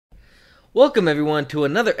Welcome everyone to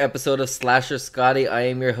another episode of Slasher Scotty. I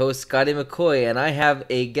am your host Scotty McCoy, and I have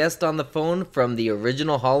a guest on the phone from the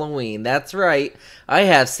original Halloween. That's right, I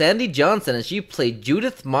have Sandy Johnson, and she played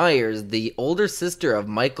Judith Myers, the older sister of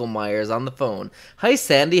Michael Myers, on the phone. Hi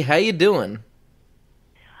Sandy, how you doing?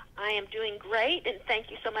 I am doing great, and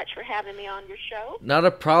thank you so much for having me on your show. Not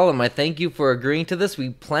a problem. I thank you for agreeing to this.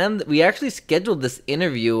 We actually scheduled this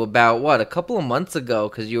interview about a couple of months ago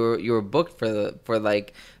because you were booked for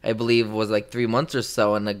like I believe it was like 3 months or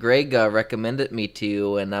so, and Greg recommended me to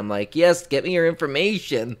you, and I'm like, yes, get me your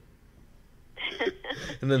information.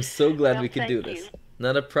 And I'm so glad Well, we could do thank you. this.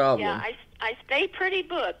 Not a Yeah, problem. I stay pretty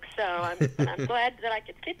booked, so I'm glad that I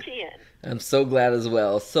could fit you in. I'm so glad as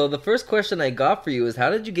well. So the first question I got for you is, how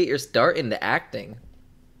did you get your start into acting?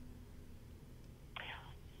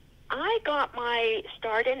 I got my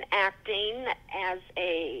start in acting as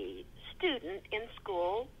a student in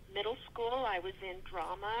school, middle school. I was in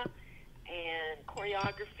drama and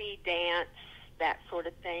choreography, dance, that sort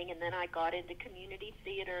of thing, and then I got into community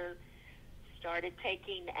theater, started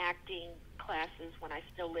taking acting classes when I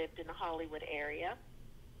still lived in the Hollywood area.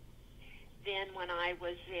 Then when I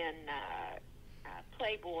was in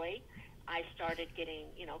Playboy, I started getting,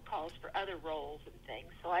 calls for other roles and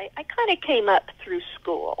things. So I kind of came up through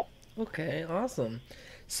school. Okay, awesome.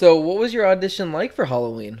 So what was your audition like for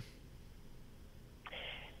Halloween?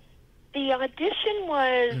 The audition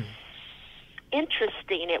was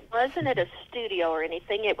interesting. It wasn't at a studio or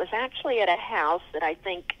anything. It was actually at a house that I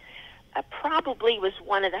think probably was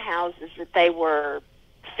one of the houses that they were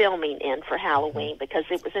filming in for Halloween because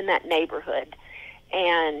it was in that neighborhood.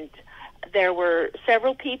 And there were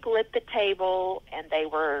several people at the table, and they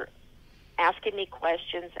were asking me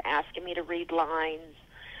questions, asking me to read lines.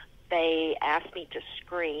 They asked me to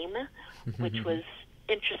scream, which was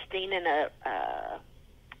interesting in a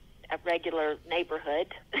regular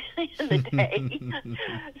neighborhood in the day.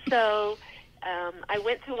 So I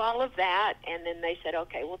went through all of that, and then they said,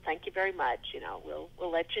 "Okay, well, thank you very much.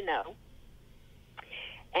 We'll let you know."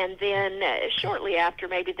 And then shortly after,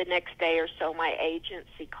 maybe the next day or so, my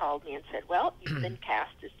agency called me and said, "Well, you've been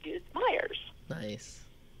cast as Judith Myers." Nice.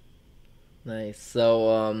 Nice.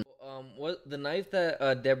 So, what the knife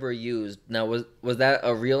that Deborah used now was that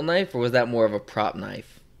a real knife or was that more of a prop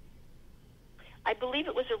knife? I believe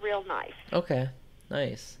it was a real knife. Okay,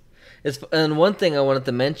 nice. And one thing I wanted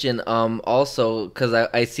to mention, also because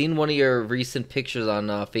I seen one of your recent pictures on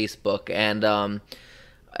Facebook, and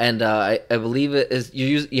I believe it is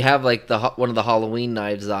you have like one of the Halloween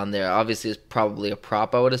knives on there. Obviously, it's probably a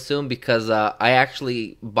prop, I would assume, because I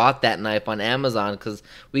actually bought that knife on Amazon because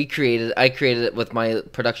I created it with my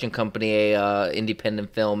production company, a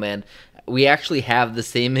independent film, and we actually have the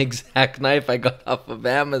same exact knife I got off of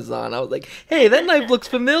Amazon. I was like, hey, that knife looks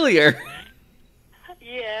familiar.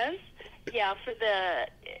 Yes. Yeah, for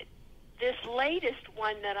this latest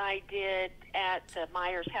one that I did at the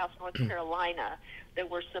Myers House, North Carolina, there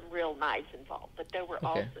were some real knives involved, but there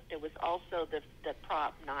Okay. was also the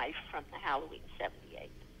prop knife from the Halloween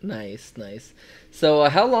 '78. Nice, nice. So,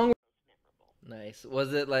 how long? Nice.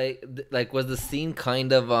 Was it like was the scene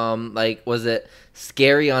kind of like was it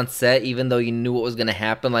scary on set even though you knew what was gonna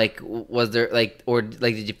happen? Like was there like or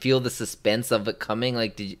like did you feel the suspense of it coming?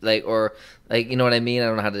 Like did you like or like you know what I mean? I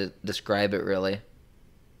don't know how to describe it really.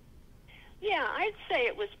 Yeah, I'd say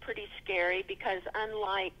it was pretty scary because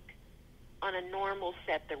unlike on a normal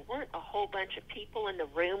set, there weren't a whole bunch of people in the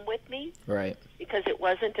room with me Right. because it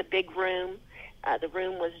wasn't a big room. The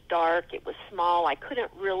room was dark. It was small. I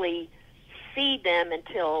couldn't really see them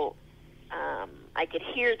until I could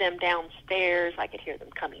hear them downstairs. I could hear them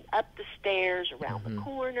coming up the stairs, around the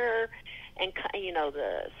corner, and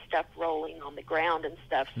the stuff rolling on the ground and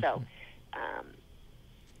stuff. So,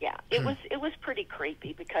 yeah, it was pretty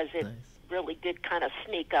creepy because it Nice. really did kind of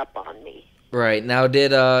sneak up on me. Right. Now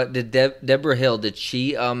did Deborah Hill did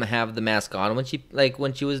she have the mask on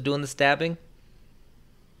when she was doing the stabbing?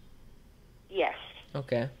 Yes,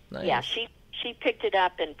 Okay. yeah, Nice. she picked it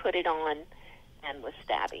up and put it on and was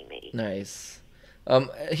stabbing me. Nice.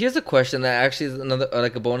 Here's a question that actually is another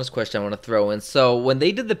like a bonus question I want to throw in. So when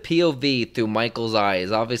they did the POV through Michael's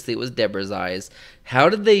eyes, obviously it was Deborah's eyes. How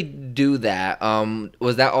did they do that?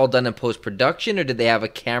 Was that all done in post production, or did they have a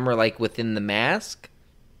camera like within the mask?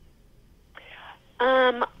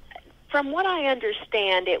 Um, from what I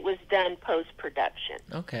understand, it was done post production.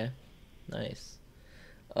 Okay, nice.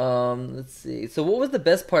 Let's see. So what was the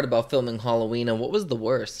best part about filming Halloween, and what was the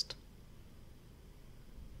worst?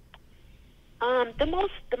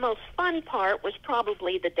 The most fun part was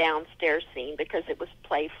probably the downstairs scene because it was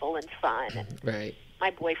playful and fun, and Right.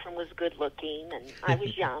 my boyfriend was good looking, and I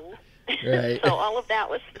was young. Right. So all of that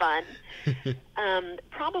was fun.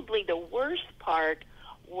 Probably the worst part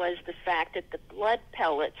was the fact that the blood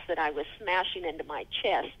pellets that I was smashing into my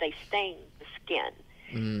chest, they stained the skin.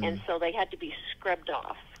 And so they had to be scrubbed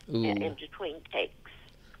off in between takes.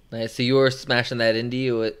 Nice. So you were smashing that into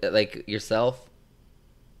you, like yourself?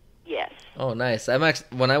 Yes. Oh, nice. I'm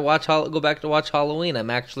actually when I go back to watch Halloween, I'm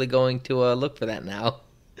actually going to look for that now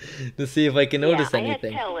to see if I can notice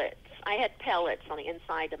anything. I had pellets on the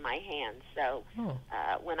inside of my hands, so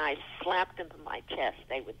when I slapped them to my chest,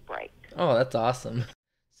 they would break. Oh, that's awesome.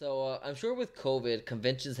 So I'm sure with COVID,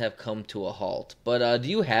 conventions have come to a halt. But do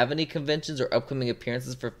you have any conventions or upcoming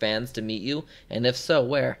appearances for fans to meet you? And if so,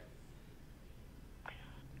 where?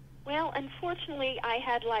 Well, unfortunately, I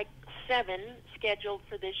had like 7 scheduled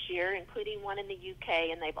for this year, including one in the UK,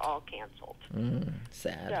 and they've all canceled.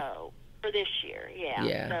 Sad. So for this year,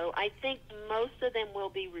 yeah. So I think most of them will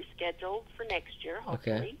be rescheduled for next year,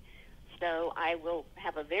 hopefully. Okay. So I will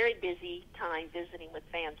have a very busy time visiting with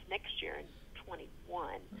fans next year in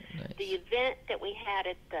 21. Nice. The event that we had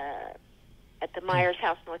at the Myers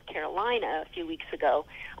House, North Carolina, a few weeks ago,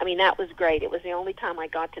 I mean, that was great. It was the only time I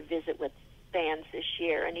got to visit with fans this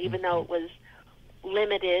year, and even though it was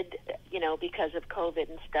limited, because of COVID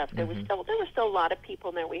and stuff, there was still a lot of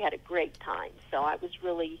people there. We had a great time, so I was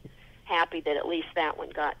really happy that at least that one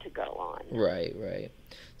got to go on. Right.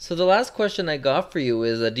 So the last question I got for you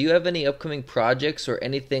is, do you have any upcoming projects or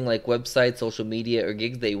anything like websites, social media, or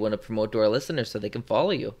gigs that you want to promote to our listeners so they can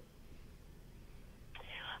follow you?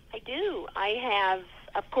 I do. I have,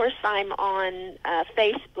 of course, I'm on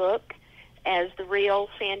Facebook as The Real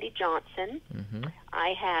Sandy Johnson.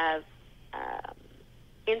 I have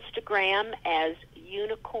Instagram as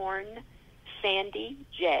Unicorn Sandy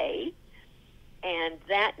J. And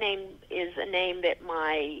that name is a name that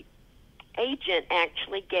my agent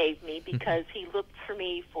actually gave me because he looked for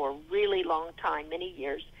me for a really long time, many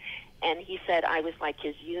years, and he said I was like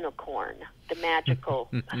his unicorn, the magical,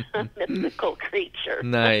 mythical creature.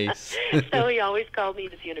 Nice. So he always called me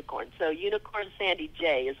his unicorn. So Unicorn Sandy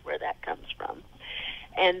J is where that comes from.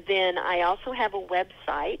 And then I also have a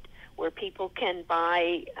website where people can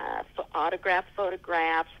buy autographed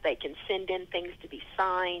photographs. They can send in things to be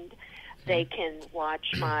signed. They can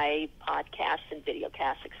watch my podcasts and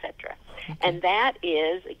videocasts, etc. And that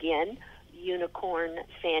is, again,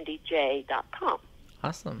 unicornsandyj.com.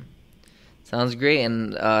 Awesome. Sounds great.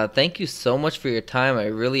 And thank you so much for your time. I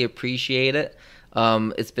really appreciate it.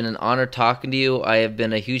 It's been an honor talking to you. I have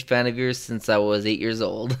been a huge fan of yours since I was 8 years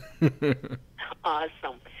old.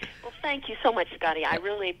 Awesome. Well, thank you so much, Scotty. I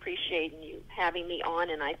really appreciate you having me on,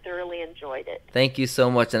 and I thoroughly enjoyed it. Thank you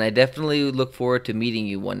so much, and I definitely look forward to meeting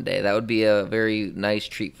you one day. That would be a very nice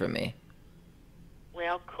treat for me.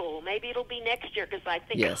 Well, cool. Maybe it'll be next year because I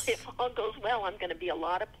think if all goes well, I'm going to be a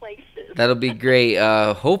lot of places. That'll be great.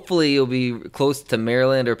 Hopefully you'll be close to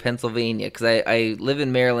Maryland or Pennsylvania because I live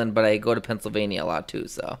in Maryland, but I go to Pennsylvania a lot too,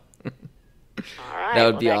 so. All right. That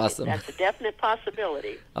would be awesome. That's a definite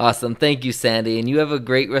possibility. Awesome. Thank you, Sandy. And you have a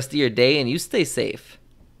great rest of your day, and you stay safe.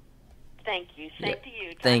 Thank you. Same to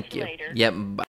you. Talk Thank to you later. Yep. Bye.